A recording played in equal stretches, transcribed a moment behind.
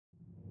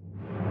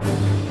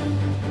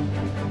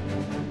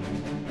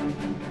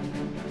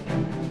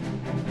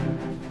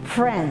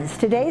Friends,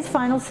 today's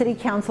final City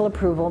Council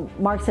approval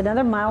marks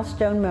another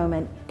milestone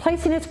moment,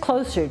 placing us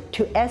closer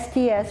to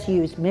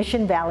SDSU's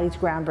Mission Valley's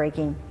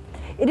groundbreaking.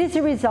 It is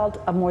a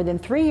result of more than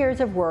 3 years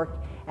of work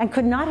and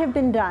could not have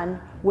been done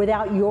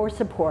without your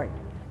support.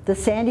 The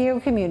San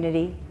Diego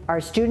community, our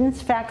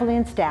students, faculty,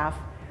 and staff,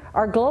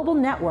 our global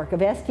network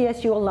of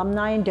SDSU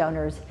alumni and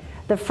donors,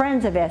 the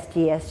Friends of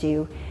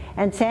SDSU,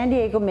 and San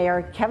Diego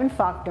Mayor Kevin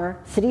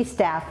Faulconer, city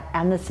staff,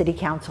 and the City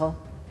Council.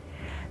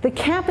 The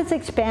campus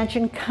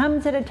expansion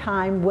comes at a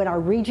time when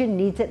our region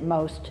needs it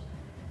most.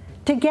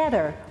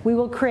 Together, we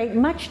will create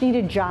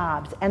much-needed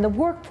jobs and the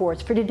workforce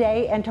for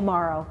today and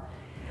tomorrow.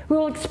 We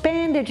will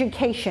expand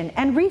education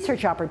and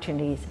research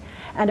opportunities,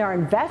 and our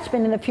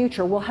investment in the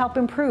future will help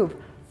improve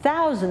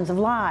thousands of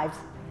lives.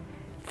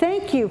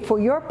 Thank you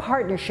for your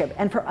partnership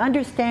and for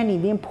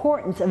understanding the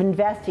importance of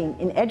investing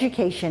in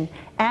education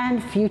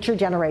and future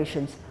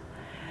generations.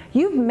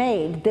 You've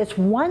made this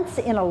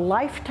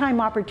once-in-a-lifetime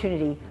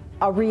opportunity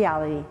a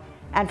reality,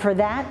 and for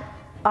that,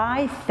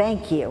 I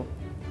thank you.